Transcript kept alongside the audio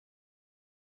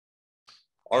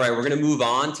All right, we're going to move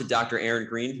on to Dr. Arin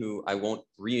Greene, who I won't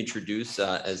reintroduce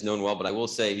as known well, but I will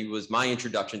say he was my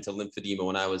introduction to lymphedema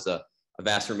when I was a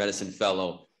vascular medicine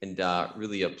fellow, and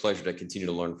really a pleasure to continue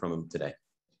to learn from him today.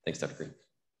 Thanks, Dr. Greene.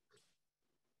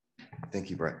 Thank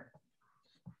you, Brett.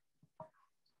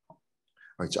 All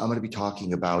right, so I'm going to be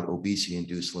talking about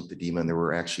obesity-induced lymphedema, and there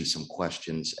were actually some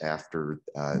questions after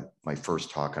my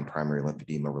first talk on primary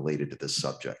lymphedema related to this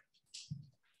subject.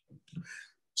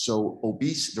 So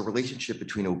the relationship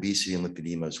between obesity and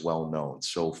lymphedema is well known.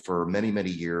 So for many,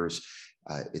 many years,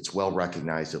 it's well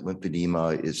recognized that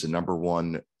lymphedema is the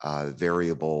 #1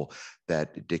 variable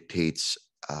that dictates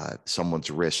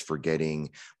someone's risk for getting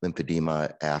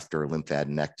lymphedema after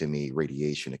lymphadenectomy,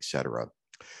 radiation, et cetera.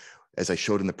 As I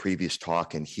showed in the previous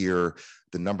talk, and here,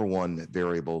 the #1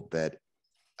 variable that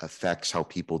affects how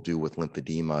people do with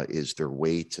lymphedema is their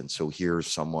weight. And so here's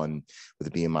someone with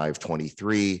a BMI of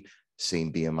 23,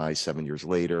 same BMI 7 years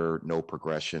later, no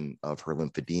progression of her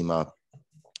lymphedema.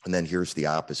 And then here's the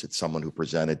opposite, someone who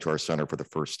presented to our center for the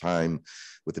first time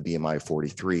with a BMI of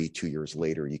 43, 2 years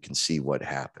later, you can see what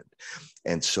happened.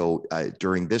 And so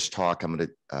during this talk, I'm going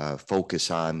to focus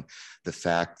on the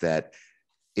fact that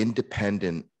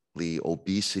independently,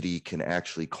 obesity can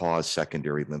actually cause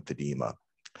secondary lymphedema.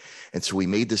 And so we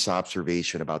made this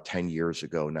observation about 10 years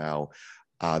ago now.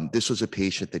 This was a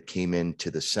patient that came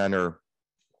into the center.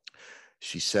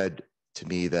 She said to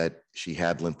me that she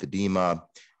had lymphedema.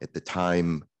 At the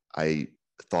time, I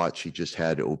thought she just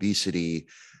had obesity,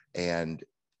 and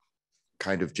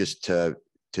kind of just to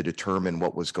determine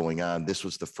what was going on, this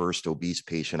was the first obese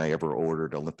patient I ever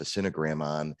ordered a lymphoscintigram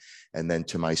on. And then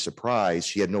to my surprise,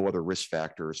 she had no other risk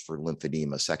factors for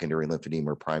lymphedema, secondary lymphedema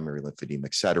or primary lymphedema,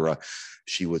 et cetera.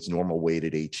 She was normal weight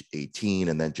at age 18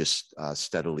 and then just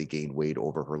steadily gained weight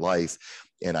over her life.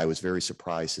 And I was very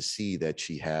surprised to see that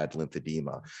she had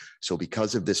lymphedema. So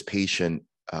because of this patient,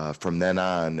 from then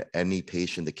on, any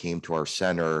patient that came to our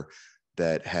center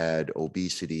that had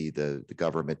obesity, the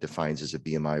government defines as a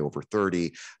BMI over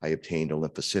 30, I obtained a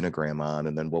lymphoscintigram on.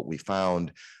 And then what we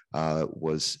found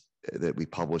was that we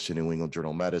published in New England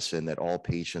Journal of Medicine that all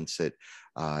patients that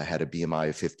had a BMI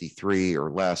of 53 or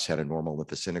less had a normal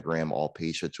lymphoscintigram. All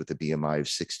patients with a BMI of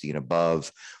 60 and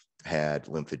above had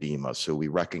lymphedema. So we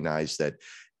recognize that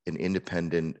an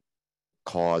independent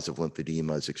cause of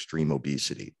lymphedema is extreme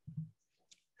obesity.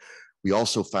 We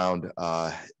also found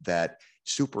that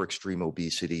super extreme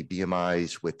obesity,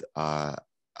 BMIs with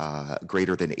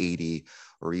greater than 80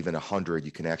 or even 100,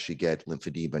 you can actually get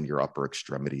lymphedema in your upper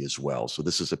extremity as well. So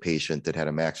this is a patient that had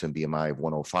a maximum BMI of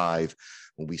 105.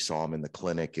 When we saw him in the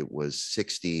clinic, it was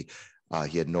 60.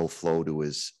 He had no flow to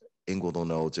his inguinal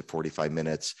nodes at 45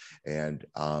 minutes, and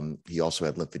he also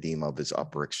had lymphedema of his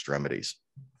upper extremities.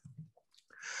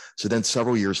 So then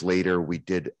several years later, we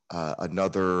did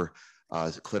another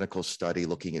clinical study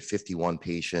looking at 51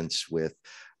 patients with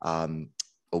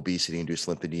obesity-induced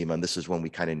lymphedema. And this is when we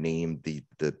kind of named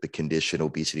the condition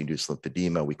obesity-induced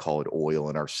lymphedema. We call it OIL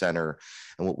in our center.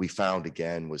 And what we found,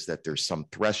 again, was that there's some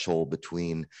threshold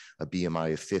between a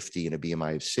BMI of 50 and a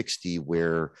BMI of 60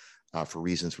 where, for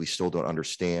reasons we still don't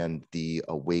understand, the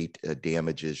weight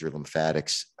damages your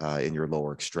lymphatics in your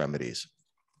lower extremities.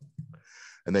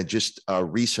 And then just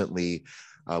recently,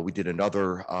 we did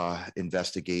another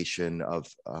investigation of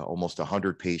almost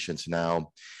 100 patients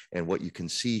now. And what you can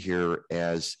see here,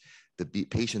 as the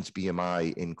patient's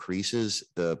BMI increases,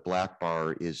 the black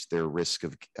bar is their risk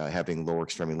of having lower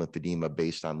extremity lymphedema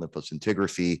based on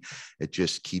lymphoscintigraphy. It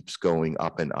just keeps going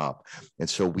up and up. And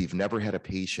so we've never had a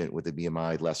patient with a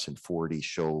BMI less than 40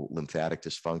 show lymphatic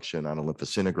dysfunction on a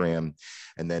lymphoscintigram.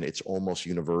 And then it's almost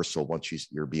universal once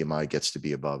your BMI gets to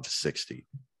be above 60.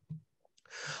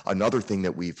 Another thing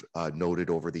that we've noted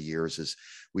over the years is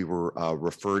we were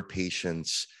referred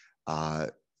patients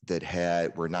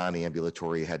that were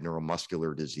non-ambulatory, had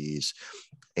neuromuscular disease.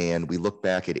 And we looked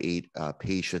back at 8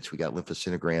 patients. We got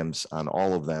lymphoscintigrams on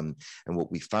all of them. And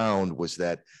what we found was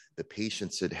that the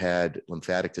patients that had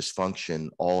lymphatic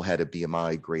dysfunction all had a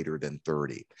BMI greater than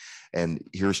 30. And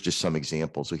here's just some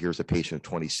examples. So here's a patient of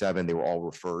 27. They were all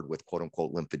referred with quote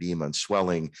unquote lymphedema and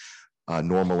swelling,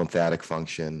 normal lymphatic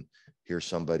function. Here's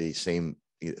somebody, same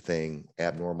thing,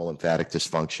 abnormal lymphatic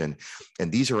dysfunction. And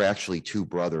these are actually 2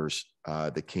 brothers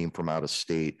that came from out of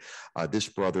state. This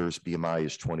brother's BMI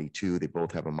is 22. They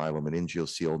both have a myelomeningeal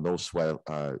seal, no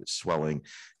swelling.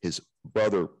 His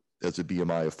brother has a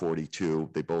BMI of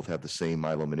 42. They both have the same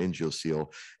myelomeningeal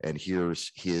seal. And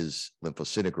here's his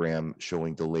lymphoscintigram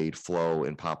showing delayed flow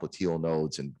in popliteal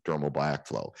nodes and dermal black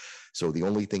flow. So the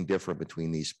only thing different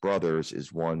between these brothers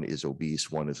is one is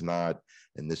obese, one is not.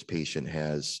 And this patient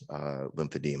has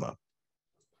lymphedema.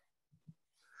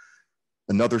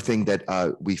 Another thing that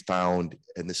we found,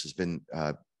 and this has been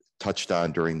touched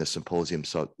on during the symposium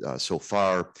so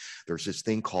far, there's this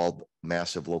thing called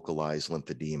massive localized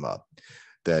lymphedema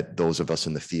that those of us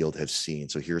in the field have seen.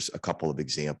 So here's a couple of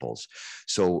examples.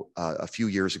 So a few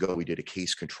years ago, we did a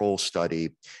case control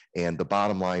study, and the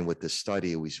bottom line with this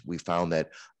study, we found that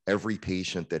every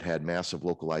patient that had massive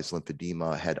localized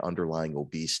lymphedema had underlying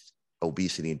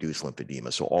obesity-induced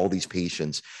lymphedema. So all these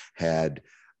patients had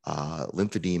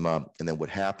lymphedema, and then what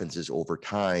happens is over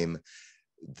time,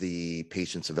 the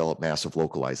patients develop massive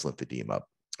localized lymphedema.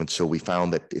 And so we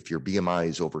found that if your BMI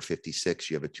is over 56,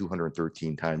 you have a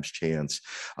 213 times chance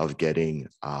of getting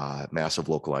massive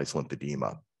localized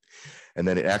lymphedema. And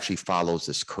then it actually follows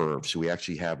this curve. So we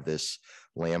actually have this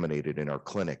laminated in our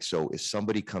clinic. So if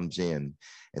somebody comes in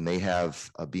and they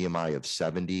have a BMI of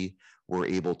 70, we're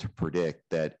able to predict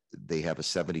that they have a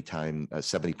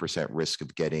 70% risk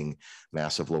of getting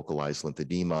massive localized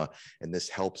lymphedema. And this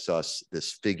helps us,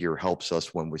 this figure helps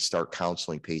us when we start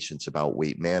counseling patients about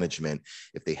weight management.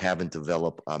 If they haven't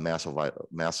developed a massive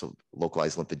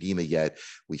localized lymphedema yet,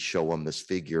 we show them this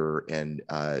figure and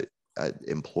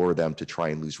implore them to try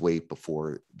and lose weight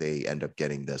before they end up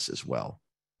getting this as well.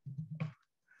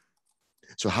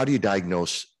 So how do you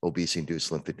diagnose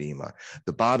obesity-induced lymphedema?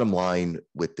 The bottom line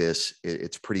with this,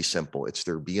 it's pretty simple. It's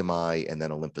their BMI and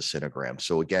then a lymphoscintigram.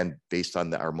 So again, based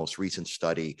on our most recent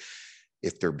study,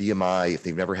 if their BMI, if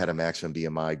they've never had a maximum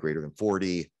BMI greater than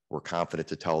 40, we're confident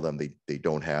to tell them they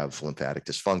don't have lymphatic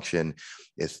dysfunction.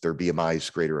 If their BMI is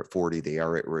greater at 40, they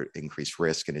are at increased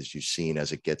risk. And as you've seen,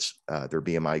 as it gets, their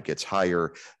BMI gets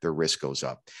higher, their risk goes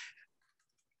up.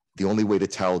 The only way to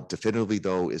tell definitively,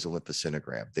 though, is a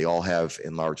lymphoscintigram. They all have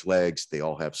enlarged legs. They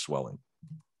all have swelling.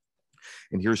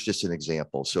 And here's just an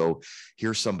example. So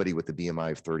here's somebody with a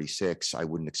BMI of 36. I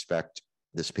wouldn't expect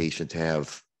this patient to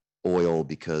have oil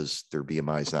because their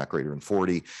BMI is not greater than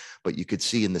 40. But you could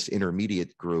see in this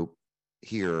intermediate group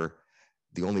here,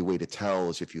 the only way to tell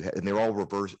is if you have, and they're all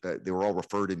reversed, they were all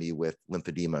referred to me with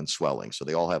lymphedema and swelling. So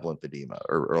they all have lymphedema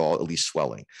or all, at least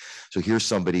swelling. So here's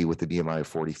somebody with a BMI of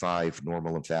 45,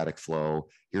 normal lymphatic flow.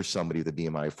 Here's somebody with a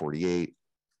BMI of 48,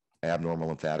 abnormal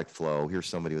lymphatic flow. Here's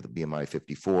somebody with a BMI of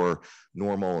 54,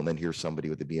 normal. And then here's somebody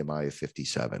with a BMI of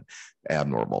 57,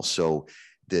 abnormal. So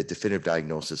the definitive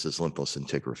diagnosis is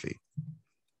lymphoscintigraphy.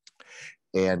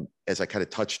 And as I kind of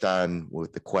touched on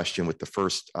with the question with the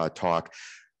first talk,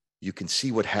 you can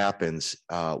see what happens,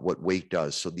 what weight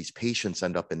does. So these patients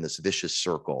end up in this vicious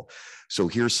circle. So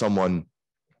here's someone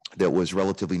that was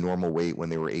relatively normal weight when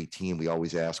they were 18. We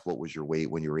always ask, what was your weight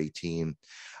when you were 18?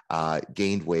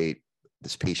 Gained weight.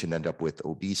 This patient ended up with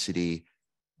obesity.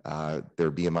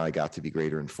 Their BMI got to be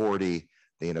greater than 40.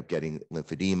 They end up getting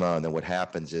lymphedema. And then what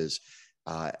happens is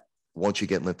once you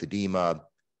get lymphedema,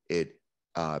 it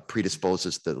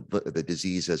predisposes the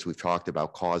disease, as we've talked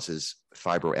about, causes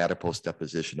fibroadipose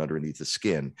deposition underneath the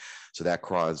skin. So that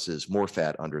causes more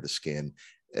fat under the skin.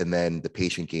 And then the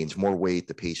patient gains more weight,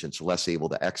 the patient's less able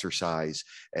to exercise,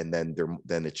 and then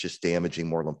it's just damaging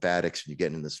more lymphatics, and you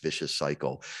get in this vicious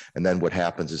cycle. And then what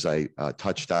happens, as I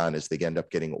touched on, is they end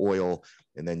up getting oil,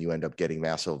 and then you end up getting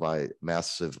massive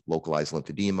localized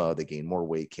lymphedema. They gain more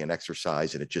weight, can't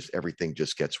exercise, and everything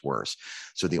just gets worse.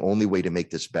 So the only way to make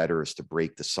this better is to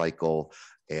break the cycle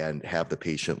and have the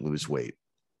patient lose weight.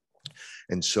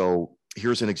 And so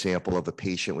here's an example of a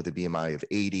patient with a BMI of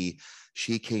 80.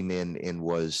 She came in and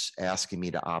was asking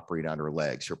me to operate on her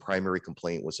legs. Her primary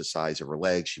complaint was the size of her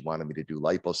legs. She wanted me to do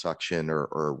liposuction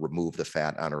or remove the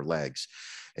fat on her legs.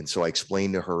 And so I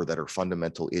explained to her that her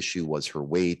fundamental issue was her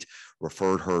weight,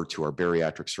 referred her to our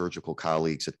bariatric surgical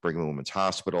colleagues at Brigham and Women's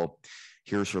Hospital.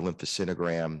 Here's her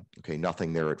lymphoscintigram. Okay,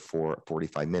 nothing there at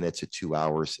 45 minutes, at 2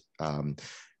 hours.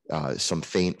 Some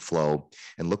faint flow,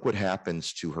 and look what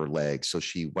happens to her legs. So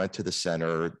she went to the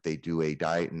center, they do a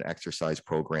diet and exercise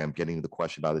program. Getting to the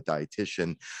question about the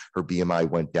dietitian, her BMI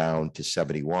went down to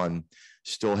 71,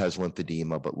 still has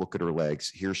lymphedema, but look at her legs.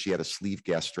 Here she had a sleeve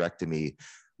gastrectomy,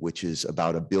 which is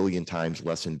about 1 billion times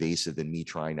less invasive than me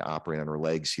trying to operate on her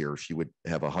legs here. She would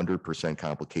have 100%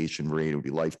 complication rate. It would be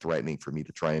life-threatening for me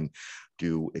to try and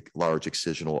do large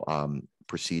excisional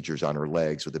procedures on her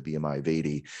legs with a BMI of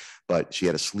 80. But she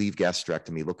had a sleeve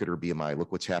gastrectomy. Look at her BMI.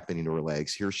 Look what's happening to her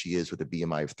legs. Here she is with a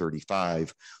BMI of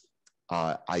 35.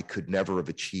 I could never have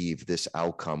achieved this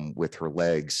outcome with her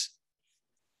legs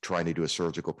trying to do a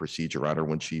surgical procedure on her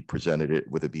when she presented it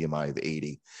with a BMI of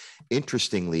 80.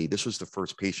 Interestingly, this was the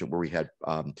first patient where we had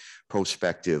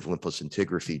prospective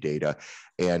lymphoscintigraphy data.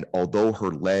 And although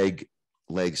her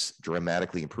legs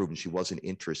dramatically improved and she wasn't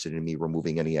interested in me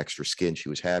removing any extra skin, she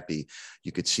was happy,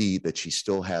 you could see that she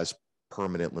still has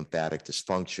permanent lymphatic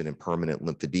dysfunction and permanent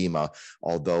lymphedema,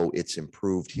 although it's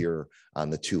improved here on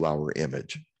the 2-hour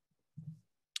image.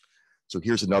 So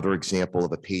here's another example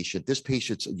of a patient. This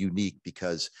patient's unique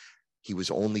because he was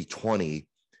only 20,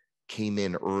 came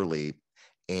in early,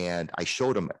 and I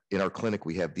showed him in our clinic.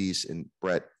 We have these, and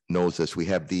Brett knows this, we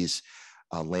have these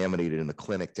laminated in the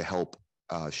clinic to help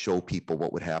show people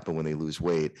what would happen when they lose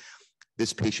weight.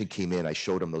 This patient came in, I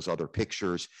showed him those other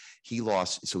pictures. He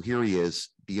lost, so here he is,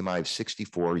 BMI of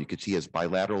 64. You could see his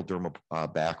bilateral dermal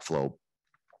backflow.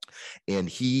 And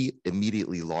he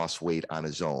immediately lost weight on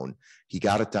his own. He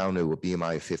got it down to a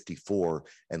BMI of 54,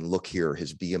 and look here,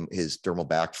 his dermal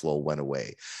backflow went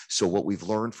away. So what we've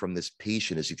learned from this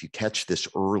patient is if you catch this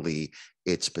early,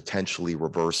 it's potentially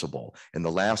reversible. And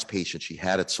the last patient, she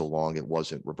had it so long, it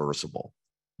wasn't reversible.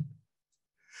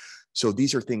 So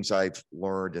these are things I've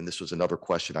learned, and this was another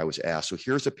question I was asked. So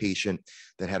here's a patient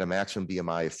that had a maximum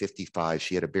BMI of 55.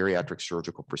 She had a bariatric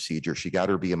surgical procedure. She got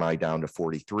her BMI down to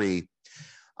 43.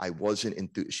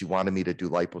 She wanted me to do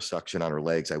liposuction on her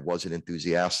legs. I wasn't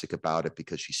enthusiastic about it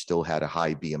because she still had a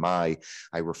high BMI.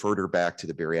 I referred her back to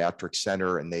the bariatric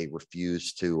center, and they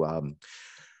refused to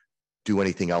do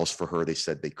anything else for her. They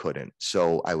said they couldn't.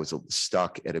 So I was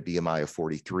stuck at a BMI of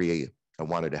 43. I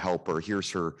wanted to help her. Here's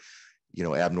her,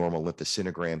 abnormal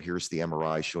lymphoscintigram. Here's the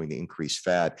MRI showing the increased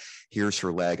fat. Here's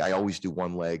her leg. I always do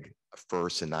one leg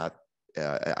first and not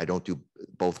I don't do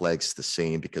both legs the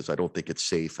same because I don't think it's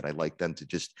safe, and I like them to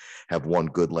just have one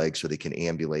good leg so they can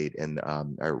ambulate and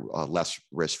are less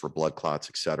risk for blood clots,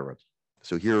 etc.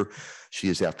 So here she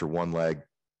is after one leg.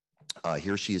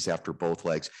 Here she is after both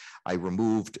legs. I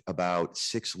removed about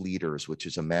 6 liters, which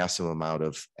is a massive amount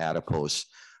of adipose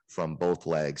from both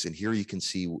legs. And here you can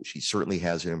see she certainly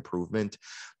has an improvement,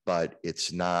 but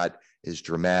it's not as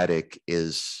dramatic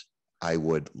as I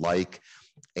would like.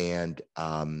 And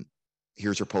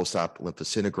here's her post-op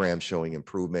lymphoscintigram showing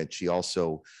improvement. She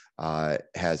also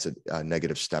has a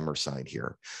negative stemmer sign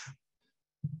here.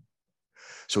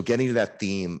 So getting to that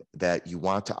theme that you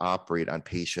want to operate on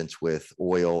patients with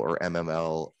oil or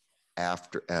MLL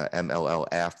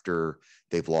after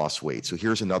they've lost weight. So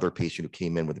here's another patient who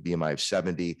came in with a BMI of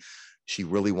 70. She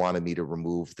really wanted me to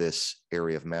remove this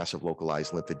area of massive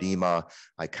localized lymphedema.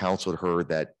 I counseled her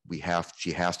that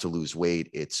she has to lose weight.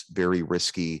 It's very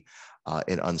risky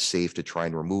and unsafe to try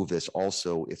and remove this.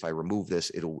 Also, if I remove this,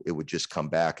 it would just come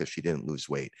back if she didn't lose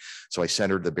weight. So I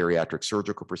sent her the bariatric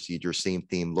surgical procedure, same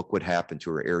theme. Look what happened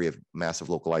to her area of massive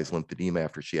localized lymphedema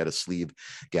after she had a sleeve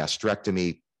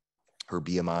gastrectomy. Her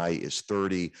BMI is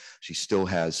 30. She still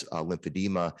has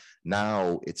lymphedema.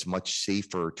 Now it's much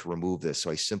safer to remove this. So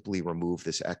I simply removed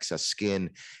this excess skin,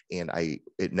 and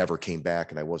it never came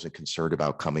back, and I wasn't concerned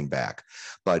about coming back.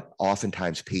 But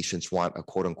oftentimes patients want a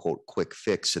quote unquote quick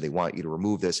fix, so they want you to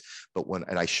remove this. But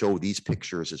and I show these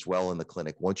pictures as well in the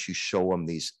clinic, once you show them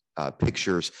these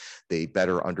pictures, they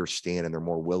better understand and they're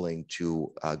more willing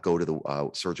to go to the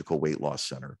surgical weight loss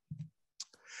center.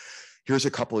 Here's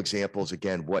a couple examples.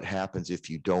 Again, what happens if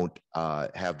you don't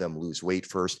have them lose weight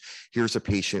first. Here's a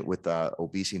patient with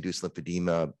obesity-induced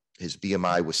lymphedema. His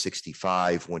BMI was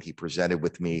 65 when he presented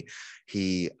with me.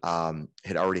 He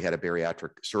had already had a bariatric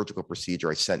surgical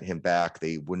procedure. I sent him back.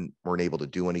 They weren't able to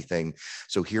do anything.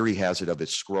 So here he has it of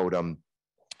his scrotum.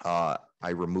 I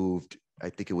removed, I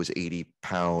think it was 80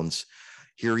 pounds.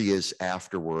 Here he is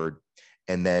afterward.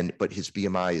 And then, but his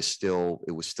BMI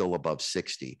was still above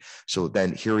 60. So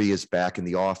then here he is back in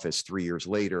the office 3 years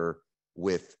later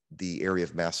with the area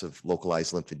of massive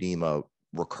localized lymphedema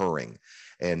recurring.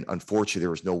 And unfortunately, there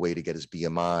was no way to get his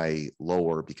BMI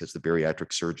lower because the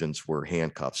bariatric surgeons were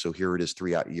handcuffed. So here it is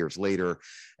 3 years later.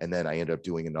 And then I ended up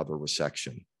doing another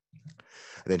resection.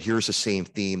 And then here's the same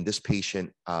theme. This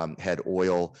patient had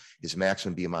oil. His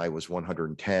maximum BMI was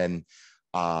 110.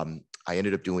 I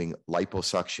ended up doing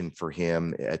liposuction for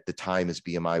him. At the time, his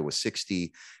BMI was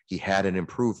 60. He had an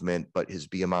improvement, but his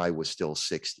BMI was still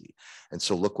 60. And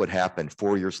so look what happened.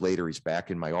 4 years later, he's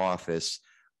back in my office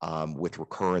with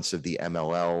recurrence of the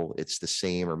MLL. It's the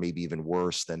same or maybe even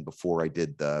worse than before I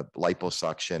did the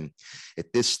liposuction.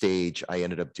 At this stage, I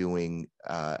ended up doing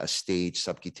a stage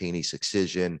subcutaneous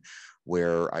excision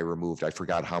where I removed, I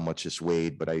forgot how much this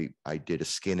weighed, but I did a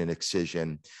skin and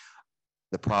excision.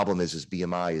 The problem is his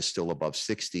BMI is still above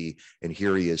 60. And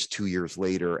here he is 2 years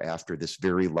later after this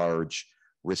very large,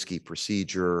 risky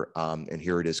procedure. And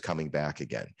here it is coming back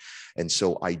again. And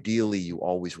so ideally, you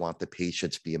always want the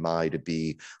patient's BMI to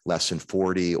be less than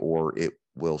 40, or it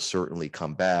will certainly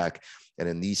come back. And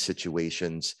in these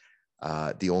situations,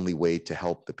 the only way to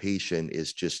help the patient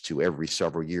is just to every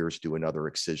several years do another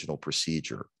excisional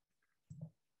procedure.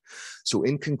 So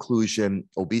in conclusion,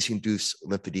 obesity-induced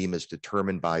lymphedema is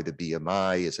determined by the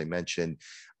BMI. As I mentioned,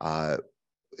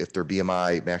 if their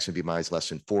BMI, maximum BMI is less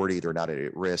than 40, they're not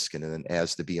at risk. And then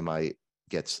as the BMI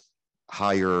gets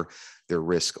higher, their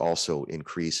risk also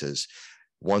increases.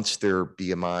 Once their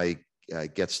BMI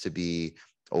gets to be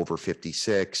over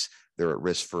 56, they're at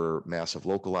risk for massive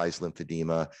localized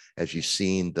lymphedema. As you've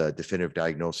seen, the definitive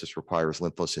diagnosis requires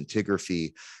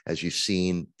lymphoscintigraphy. As you've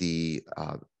seen, the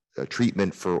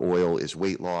treatment for oil is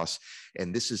weight loss.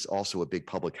 And this is also a big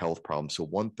public health problem. So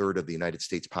 1/3 of the United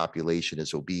States population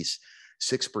is obese.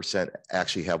 6%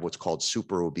 actually have what's called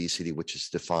super obesity, which is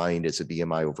defined as a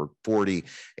BMI over 40.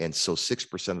 And so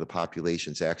 6% of the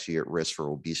population is actually at risk for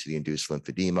obesity-induced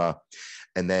lymphedema.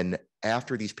 And then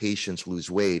after these patients lose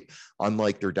weight,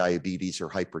 unlike their diabetes or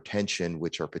hypertension,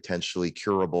 which are potentially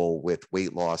curable with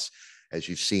weight loss, as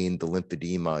you've seen, the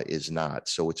lymphedema is not.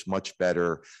 So it's much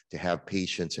better to have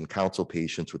patients and counsel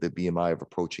patients with a BMI of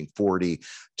approaching 40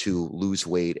 to lose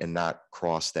weight and not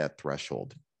cross that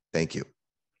threshold. Thank you.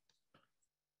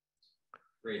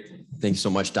 Great. Thanks so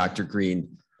much, Dr.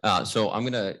 Greene. So I'm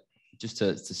going to, just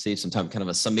to save some time, kind of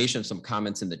a summation of some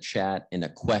comments in the chat and a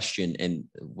question, and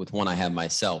with one I have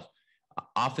myself.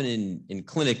 Often in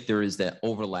clinic, there is that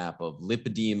overlap of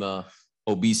lipedema,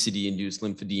 obesity-induced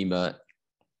lymphedema,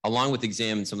 along with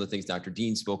examining some of the things Dr.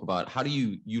 Dean spoke about. How do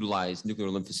you utilize nuclear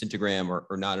lymphoscintigram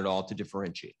or not at all to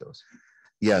differentiate those?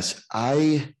 Yes,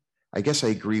 I guess I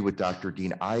agree with Dr.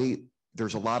 Dean.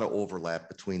 There's a lot of overlap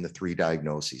between the three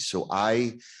diagnoses. So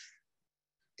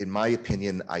in my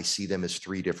opinion, I see them as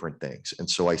three different things. And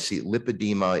so I see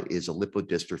lipedema is a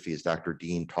lipodystrophy, as Dr.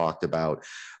 Dean talked about,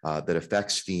 that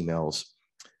affects females.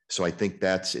 So I think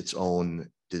that's its own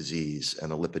disease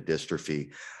and a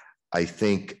lipodystrophy. I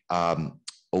think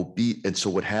and so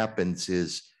what happens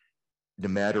is, no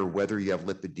matter whether you have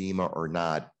lipedema or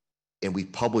not, and we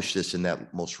published this in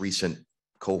that most recent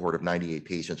cohort of 98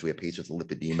 patients, we have patients with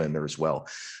lipedema in there as well.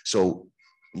 So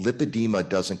lipedema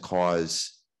doesn't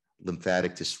cause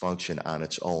lymphatic dysfunction on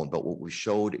its own, but what we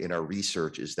showed in our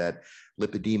research is that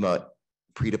lipedema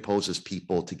predisposes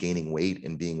people to gaining weight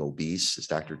and being obese, as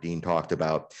Dr. Dean talked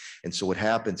about. And so what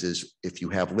happens is, if you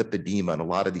have lipedema, and a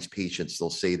lot of these patients, they'll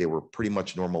say they were pretty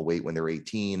much normal weight when they're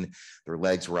 18, their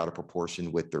legs were out of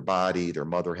proportion with their body, their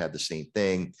mother had the same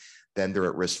thing, then they're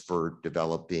at risk for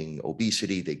developing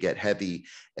obesity, they get heavy,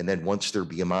 and then once their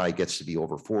BMI gets to be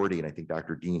over 40, and I think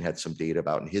Dr. Dean had some data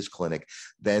about in his clinic,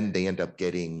 then they end up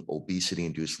getting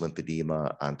obesity-induced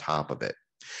lymphedema on top of it.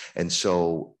 And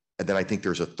then I think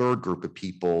there's a third group of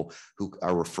people who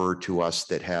are referred to us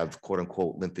that have quote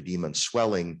unquote lymphedema and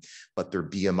swelling, but their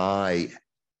BMI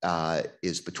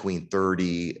is between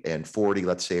 30 and 40,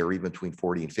 let's say, or even between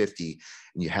 40 and 50,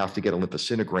 and you have to get a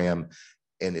lymphoscintigram.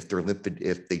 And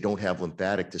if they don't have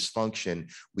lymphatic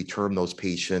dysfunction, we term those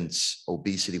patients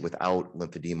obesity without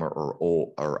lymphedema or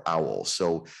OWL.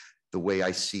 So the way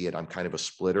I see it, I'm kind of a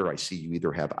splitter. I see you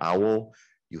either have OWL,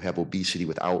 you have obesity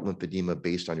without lymphedema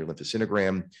based on your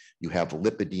lymphoscintigram, you have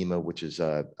lipedema, which is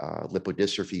a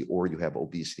lipodystrophy, or you have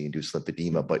obesity-induced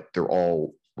lymphedema, but they're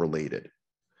all related.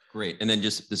 Great. And then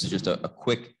this is just a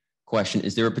quick question.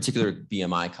 Is there a particular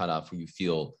BMI cutoff where you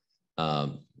feel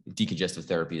decongestive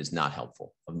therapy is not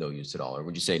helpful, of no use at all? Or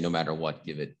would you say no matter what,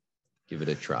 give it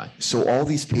a try? So all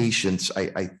these patients,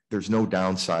 there's no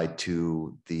downside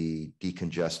to the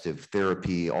decongestive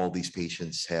therapy. All these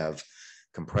patients have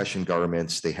compression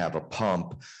garments, they have a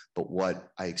pump. But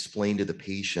what I explained to the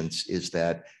patients is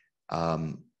that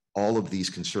all of these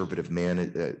conservative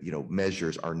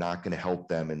measures are not going to help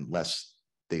them unless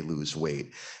they lose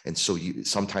weight. And so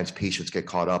sometimes patients get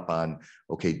caught up on,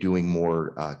 okay, doing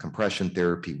more compression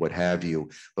therapy, what have you,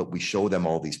 but we show them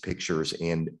all these pictures,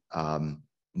 and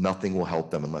nothing will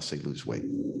help them unless they lose weight.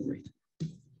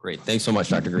 Great. Thanks so much,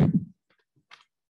 Dr. Greene.